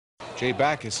Jay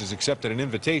Bacchus has accepted an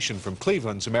invitation from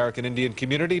Cleveland's American Indian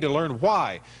community to learn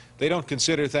why they don't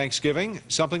consider Thanksgiving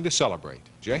something to celebrate.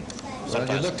 Jay? Well,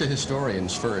 you look to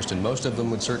historians first, and most of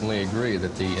them would certainly agree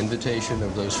that the invitation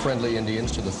of those friendly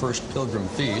Indians to the first Pilgrim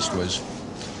feast was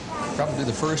probably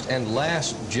the first and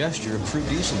last gesture of true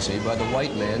decency by the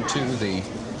white man to the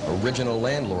original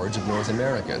landlords of North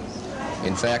America.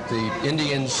 In fact, the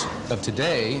Indians of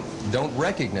today don't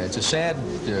recognize, it's a sad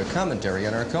commentary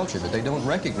on our culture, but they don't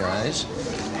recognize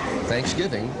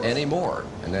Thanksgiving anymore.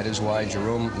 And that is why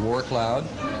Jerome Warcloud,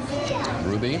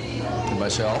 Ruby, and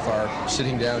myself are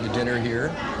sitting down to dinner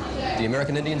here at the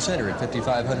American Indian Center at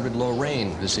 5500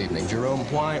 Lorraine this evening. Jerome,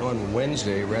 why on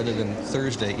Wednesday rather than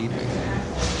Thursday evening?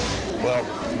 Well,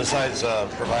 besides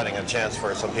providing a chance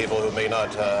for some people who may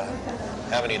not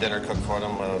have any dinner cooked for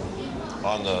them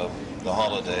on the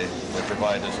holiday, we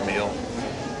provide this meal,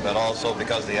 but also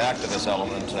because the activist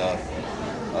element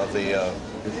of the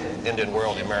Indian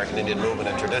world, the American Indian movement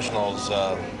and traditionals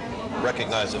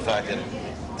recognize the fact that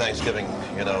Thanksgiving,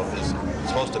 you know, is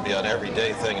supposed to be an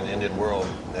everyday thing in the Indian world.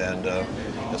 And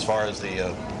as far as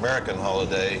the American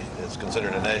holiday, it's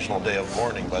considered a national day of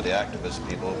mourning by the activist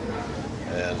people.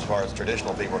 And as far as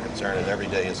traditional people are concerned, and every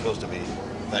day is supposed to be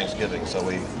Thanksgiving. So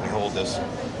we hold this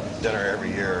dinner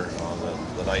every year on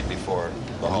the night before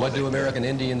the holiday. What do American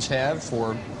Indians have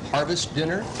for harvest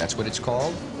dinner? That's what it's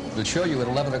called. We'll show you at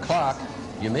 11 o'clock.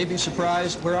 You may be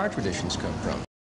surprised where our traditions come from.